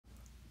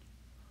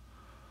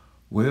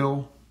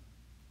Well,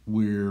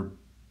 we're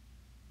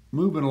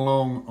moving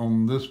along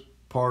on this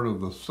part of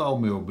the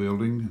sawmill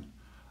building.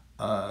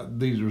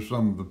 These are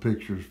some of the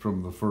pictures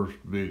from the first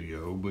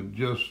video, but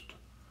just,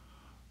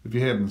 if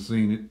you haven't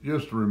seen it,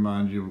 just to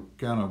remind you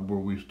kind of where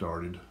we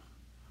started.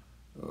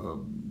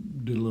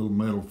 Did a little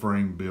metal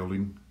frame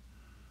building.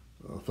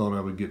 Thought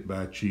I would get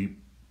by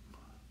cheap.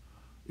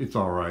 It's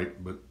all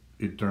right, but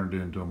it turned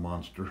into a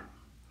monster.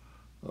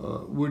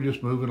 We're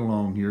just moving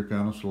along here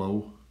kind of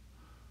slow.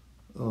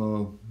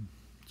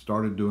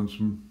 Started doing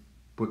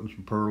putting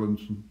some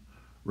purlins and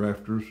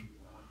rafters,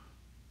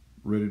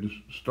 ready to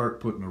start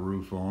putting a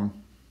roof on.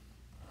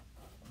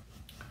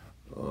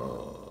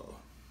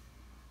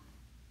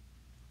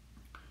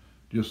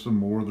 Just some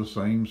more of the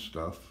same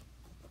stuff.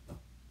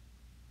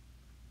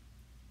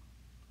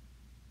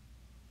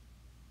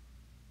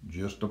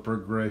 Just a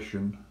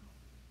progression.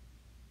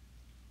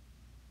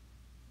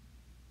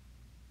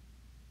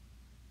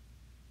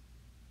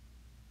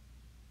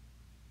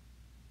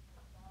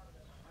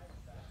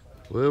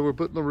 Well, we're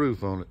putting the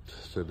roof on it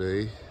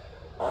today.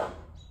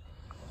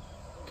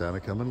 Kind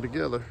of coming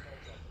together.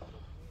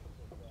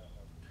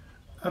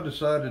 I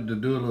decided to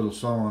do a little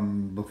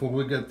sawing before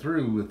we get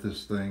through with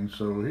this thing.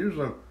 So here's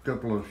a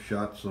couple of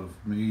shots of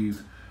me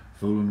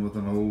fooling with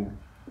an old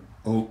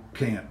oak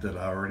cant that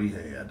I already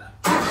had.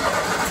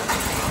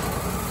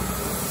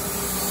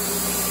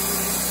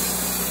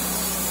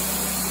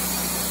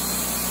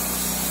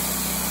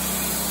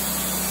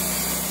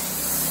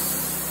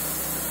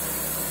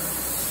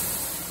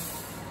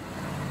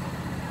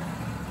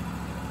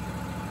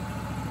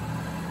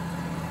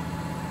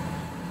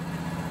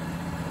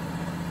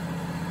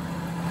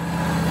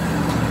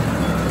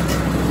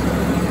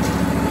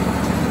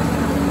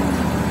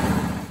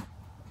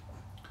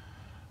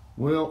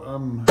 Well,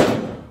 I'm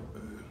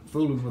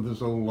fooling with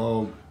this old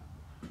log.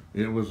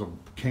 It was a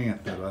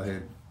cant that I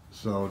had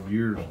sawed 10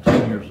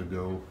 years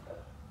ago.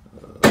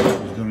 I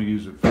was going to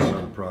use it for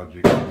another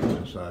project, but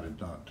I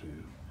decided not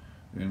to.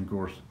 And of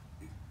course,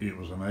 it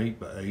was an 8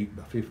 by 8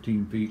 by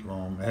 15 feet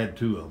long. I had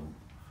two of them.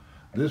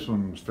 This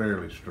one was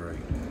fairly straight.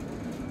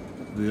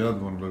 The other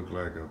one looked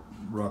like a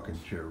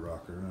rocking chair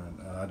rocker,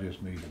 and I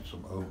just needed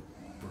some oak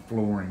for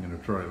flooring in a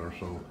trailer,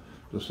 so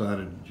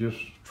decided to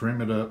just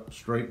trim it up,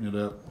 straighten it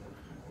up,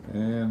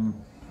 and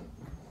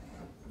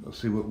let's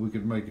see what we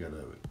could make out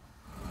of it.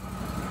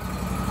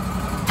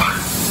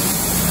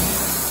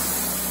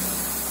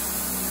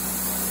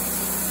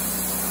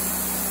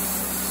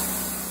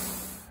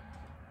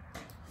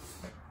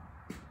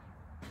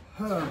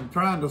 I'm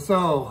trying to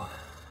saw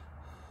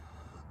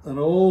an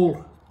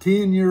old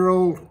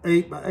 10-year-old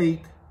 8 by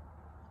 8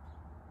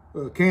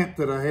 camp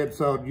that I had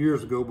sawed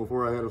years ago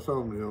before I had a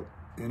sawmill,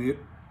 and it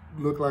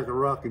looked like a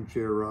rocking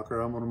chair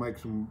rocker. I'm going to make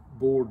some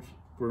boards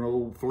for an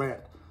old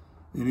flat.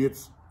 And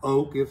it's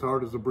oak, it's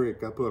hard as a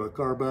brick. I put a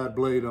carbide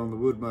blade on the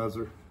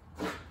Woodmizer,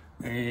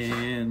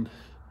 and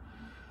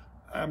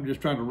I'm just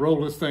trying to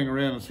roll this thing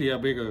around and see how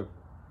big a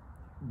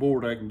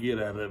board I can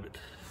get out of it.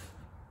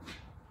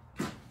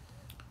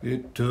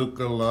 It took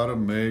a lot of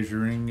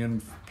measuring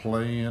and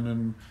playing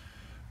and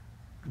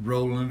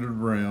rolling it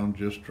around,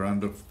 just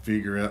trying to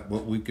figure out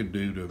what we could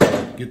do to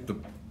get the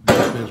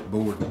best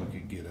board we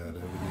could get out of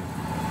it.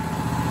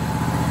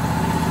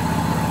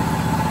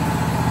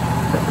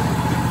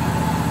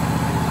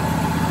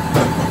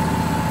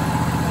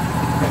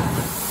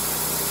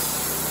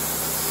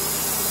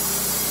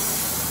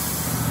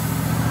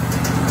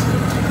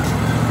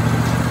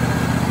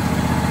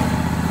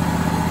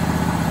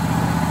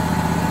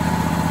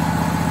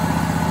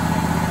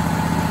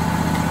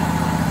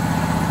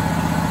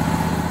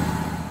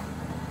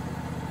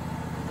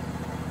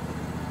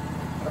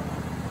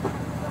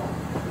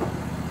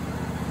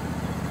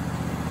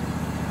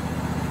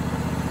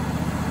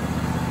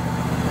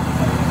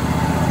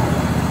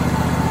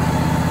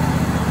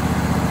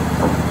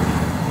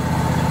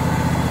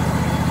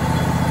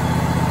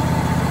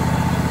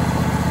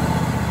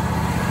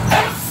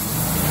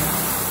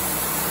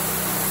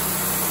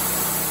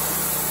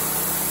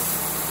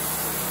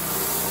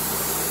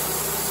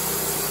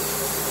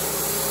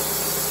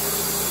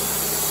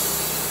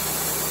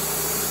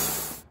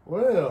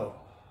 Well,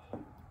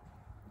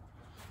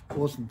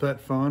 wasn't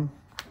that fun?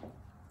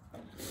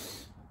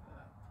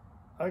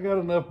 I got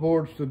enough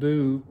boards to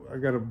do. I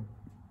got a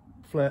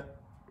flat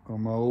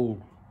on my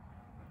old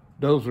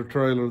dozer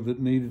trailer that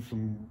needed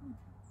some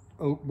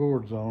oak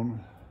boards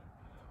on.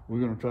 We're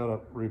going to try to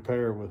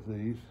repair with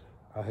these.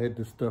 I had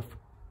this stuff,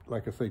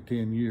 like I say,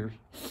 10 years.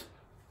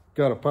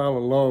 Got a pile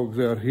of logs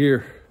out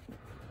here.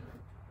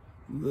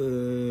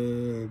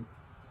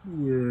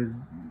 We're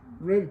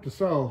ready to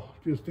saw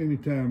just any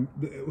time.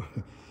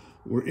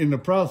 We're in the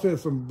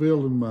process of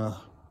building my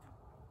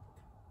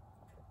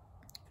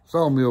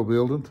sawmill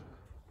building,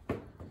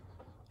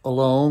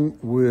 along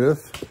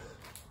with,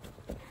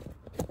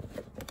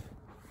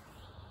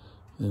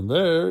 and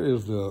there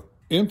is the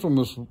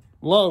infamous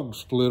log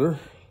splitter.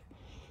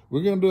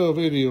 We're gonna do a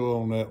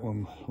video on that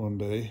one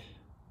day.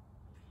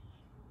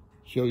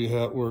 Show you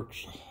how it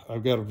works.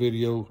 I've got a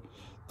video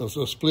of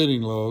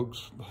splitting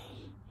logs,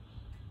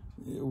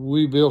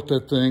 We built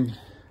that thing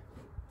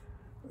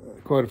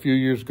quite a few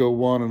years ago,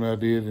 Juan and I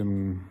did,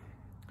 and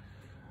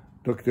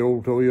took the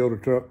old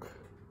Toyota truck.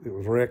 It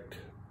was wrecked,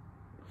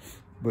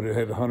 but it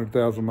had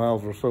 100,000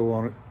 miles or so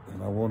on it,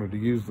 and I wanted to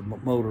use the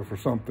motor for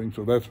something,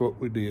 so that's what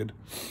we did.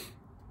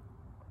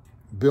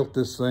 Built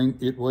this thing.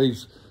 It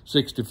weighs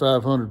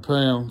 6,500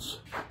 pounds.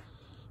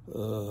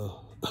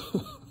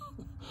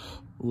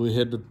 We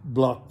had to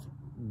block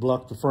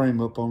the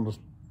frame up on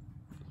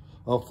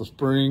off the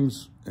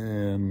springs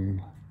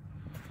and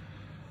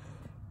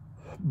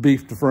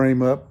beef the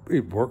frame up.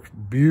 It works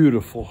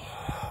beautiful.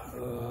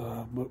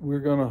 But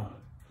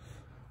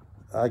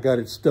I got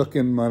it stuck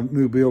in my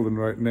new building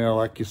right now.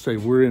 Like you say,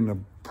 we're in the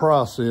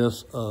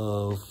process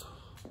of,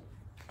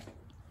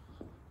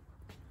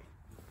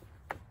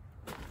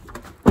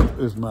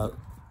 this is my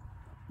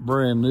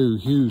brand new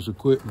Hughes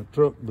equipment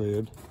truck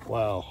bed.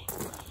 Wow,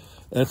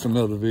 that's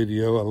another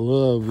video. I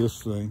love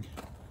this thing.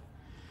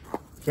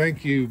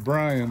 Thank you,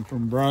 Brian,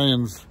 from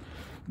Brian's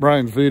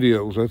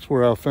videos. That's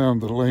where I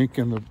found the link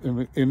and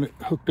it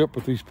hooked up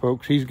with these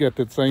folks. He's got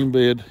that same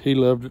bed. He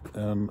loved it,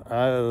 and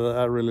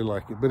I really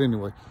like it. But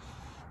anyway,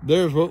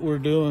 there's what we're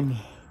doing,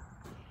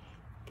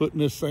 putting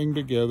this thing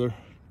together.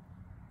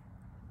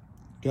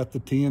 Got the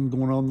tin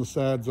going on the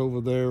sides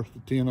over there, the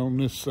tin on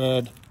this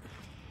side.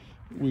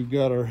 We've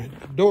got our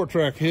door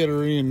track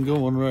header in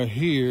going right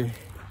here.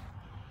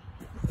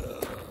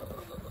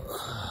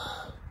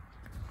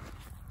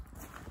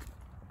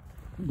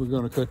 We're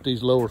going to cut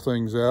these lower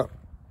things out,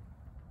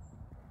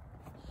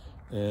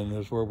 and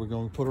that's where we're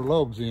going to put our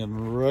logs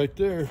in, right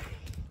there.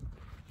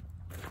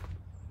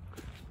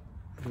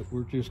 But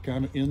we're just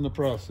kind of in the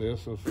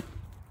process of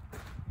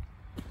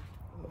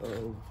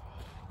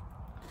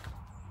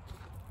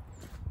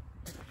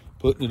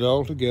putting it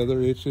all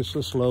together. It's just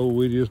a slow,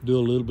 we just do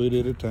a little bit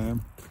at a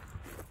time.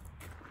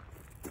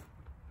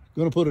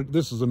 Gonna put it,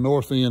 this is the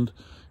north end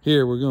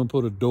here. We're gonna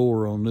put a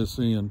door on this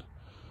end.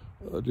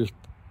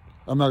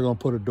 I'm not gonna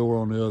put a door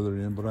on the other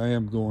end, but I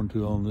am going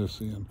to on this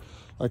end.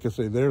 Like I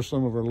say, there's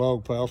some of our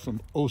log piles,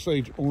 some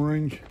Osage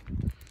orange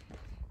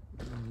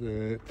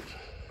that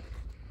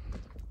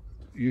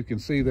you can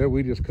see there.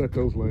 We just cut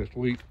those last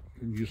week,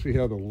 and you see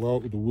how the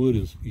wood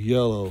is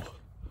yellow,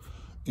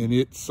 and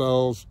it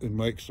saws and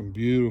makes some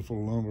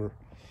beautiful lumber.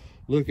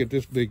 Look at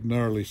this big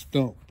gnarly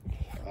stump.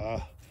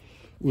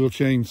 We'll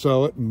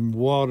chainsaw it and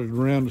wad it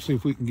around to see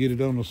if we can get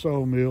it on the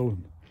sawmill,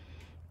 and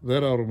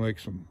that ought to make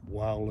some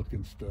wild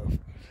looking stuff.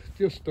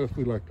 Just stuff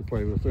we like to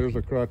play with. There's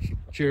a crotch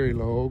cherry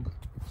log.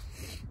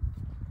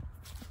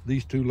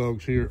 These two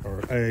logs here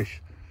are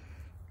ash.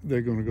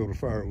 They're gonna go to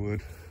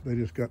firewood. They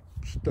just got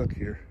stuck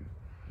here.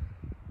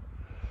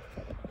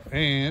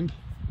 And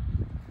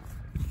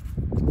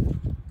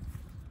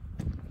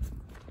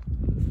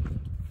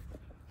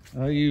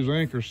I use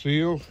anchor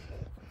seal,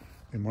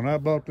 and when I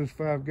bought this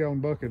 5-gallon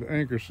bucket of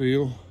anchor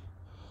seal,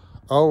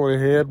 all they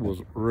had was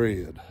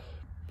red.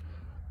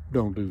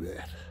 Don't do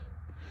that.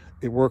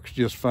 It works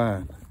just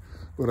fine,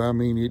 but I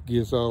mean, it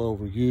gets all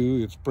over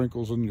you. It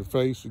sprinkles on your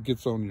face. It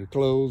gets on your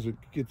clothes. It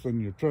gets on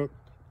your truck.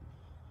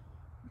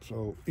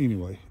 So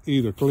anyway,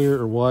 either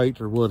clear or white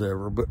or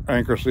whatever, but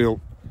anchor seal,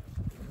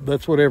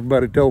 that's what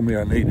everybody told me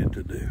I needed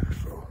to do.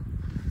 So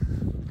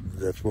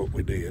that's what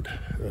we did.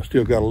 I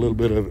still got a little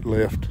bit of it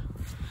left.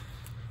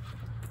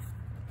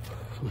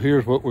 So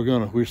here's what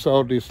we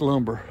sawed this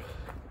lumber.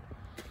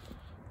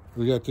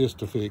 We got this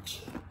to fix.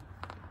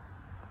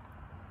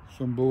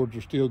 Some boards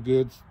are still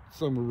good,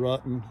 some are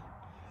rotten.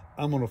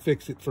 I'm gonna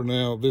fix it for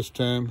now this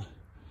time,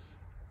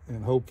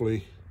 and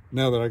hopefully,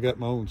 now that I got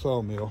my own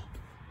sawmill,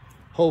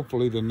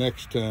 hopefully the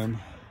next time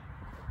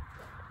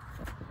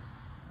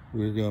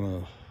we're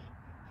gonna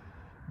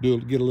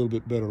get a little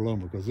bit better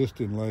lumber, because this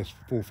didn't last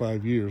 4 or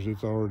 5 years.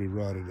 It's already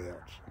rotted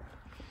out.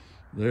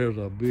 There's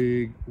a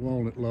big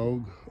walnut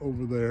log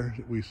over there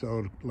that we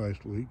sawed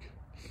last week.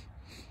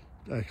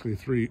 Actually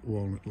 3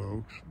 walnut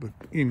logs, but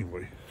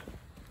anyway.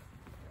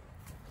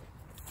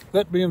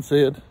 That being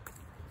said,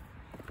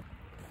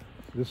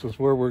 this is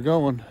where we're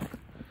going.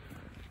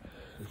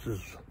 This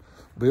is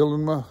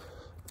building my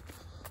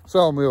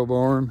sawmill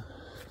barn.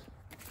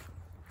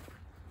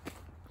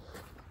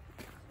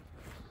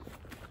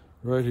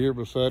 Right here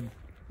beside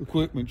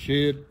equipment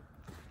shed.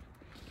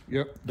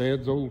 Yep,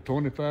 Dad's old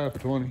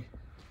 2520.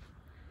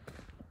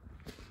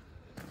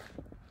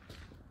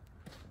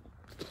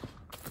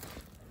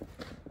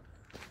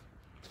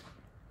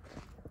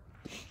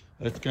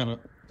 That's kind of,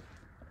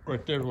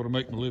 right there is what I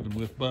make my living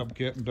with,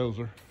 bobcat and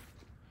dozer.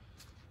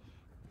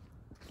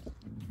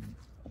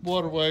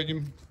 Water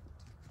wagon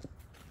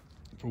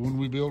for when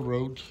we build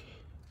roads.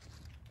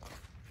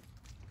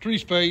 Tree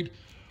spade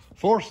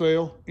for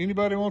sale.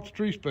 Anybody wants a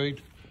tree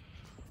spade?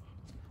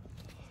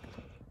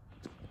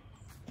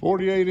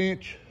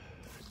 48-inch,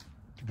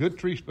 good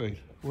tree spade,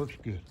 works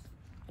good.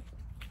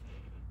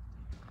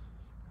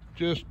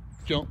 Just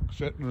junk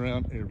sitting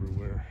around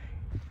everywhere.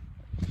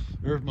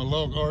 There's my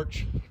log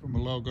arch from my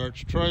log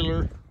arch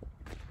trailer,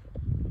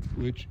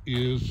 which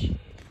is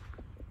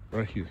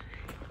right here.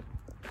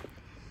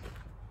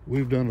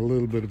 we've done a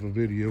little bit of a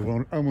video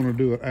on it. I'm going to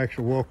do an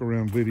actual walk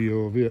around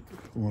video of it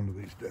one of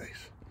these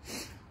days.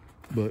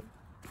 But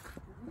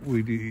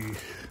we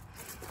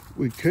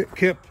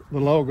kept the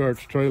log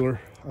arch trailer.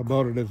 I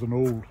bought it as an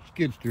old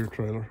skid steer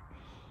trailer.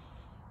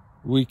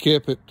 We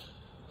kept it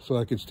so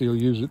I could still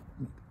use it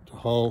to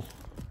haul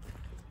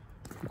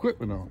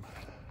equipment on.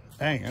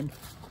 And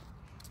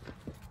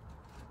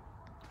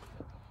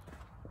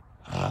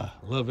I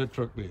love that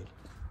truck bed.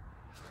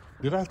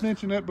 Did I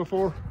mention that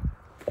before?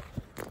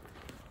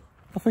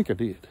 I think I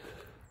did.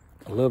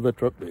 I love that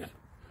truck bed.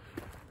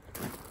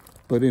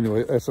 But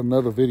anyway, that's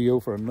another video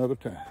for another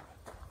time.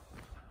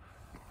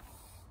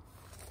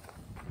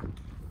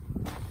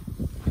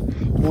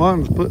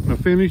 Juan's putting the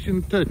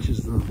finishing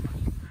touches on.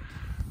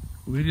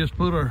 We just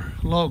put our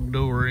log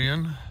door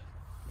in.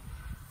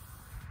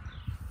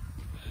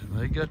 And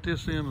they got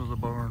this end of the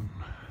barn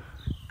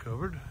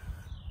covered.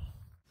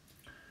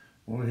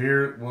 Well,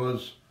 here it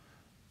was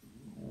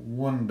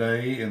one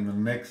day, and the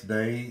next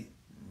day,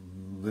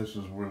 this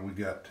is where we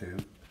got to.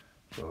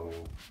 So,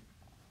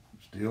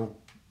 still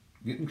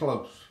getting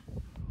close.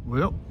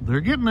 Well,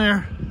 they're getting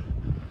there.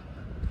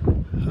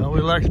 We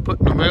like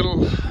putting the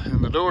metal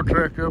and the door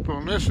track up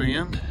on this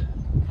end.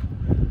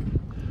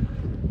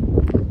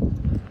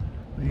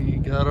 We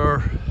got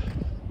our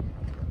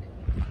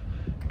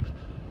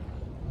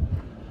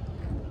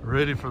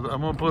ready for the,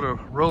 I'm gonna put a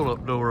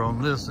roll-up door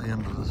on this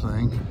end of the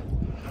thing.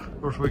 Of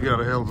course, we got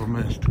a hell of a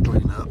mess to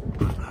clean up,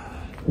 but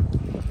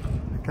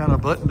kind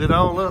of buttoned it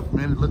all up,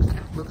 and it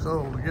looks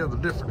all together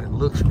different and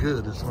looks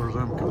good as far as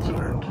I'm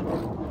concerned.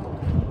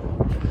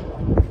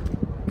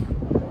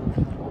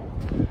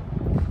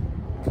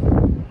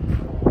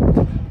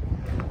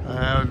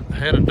 I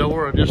had a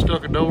door, I just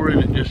stuck a door in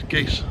it just in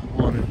case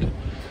I wanted to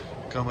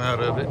come out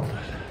of it.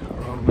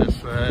 On this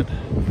side.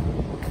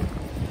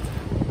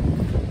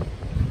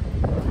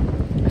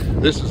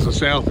 This is the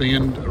south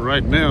end.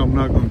 Right now I'm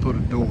not going to put a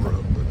door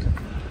up, but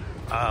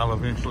I'll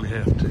eventually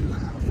have to,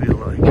 I feel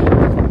like.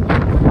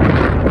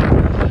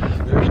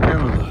 There's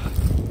kind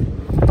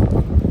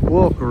of a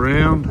walk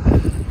around.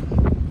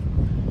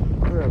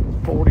 We're at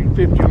a 40,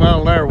 50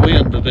 mile an hour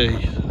wind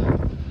today.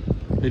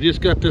 They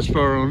just got this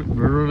far on it and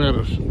run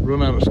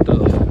out of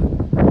stuff.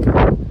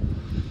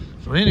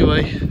 So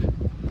anyway,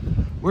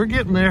 we're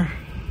getting there.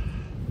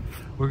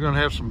 We're gonna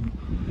have some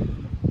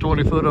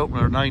 20-foot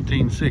opening, or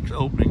 19.6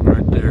 opening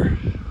right there.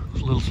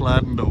 Those little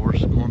sliding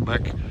doors going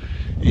back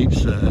each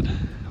side.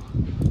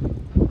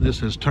 This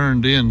has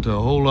turned into a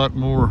whole lot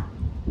more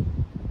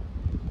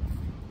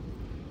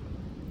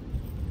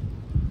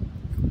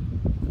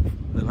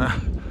than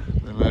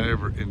I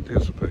ever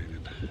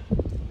anticipated.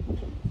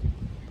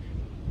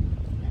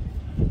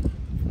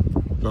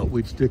 Thought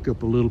we'd stick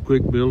up a little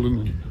quick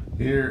building.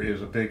 Here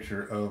is a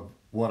picture of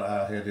what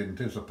I had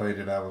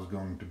anticipated I was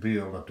going to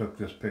build. I took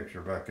this picture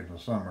back in the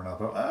summer and I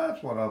thought,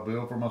 that's what I'll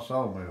build for my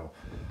sawmill.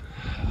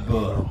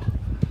 But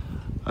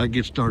I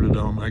get started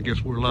on, I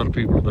guess we're a lot of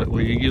people that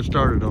way. You get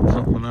started on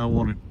something and I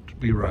want it to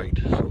be right.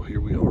 So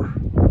here we are.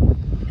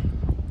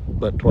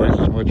 About twice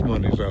as much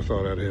money as I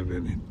thought I'd have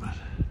in it. But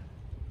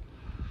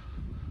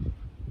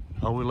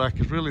all we like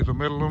is really the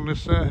metal on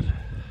this side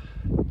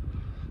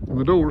and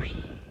the doors.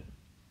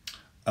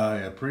 I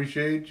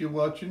appreciate you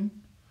watching.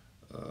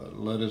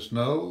 Let us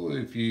know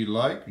if you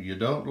like, you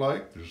don't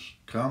like. There's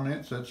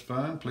comments, that's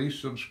fine. Please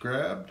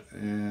subscribe,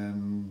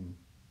 and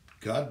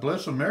God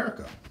bless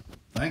America.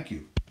 Thank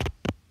you.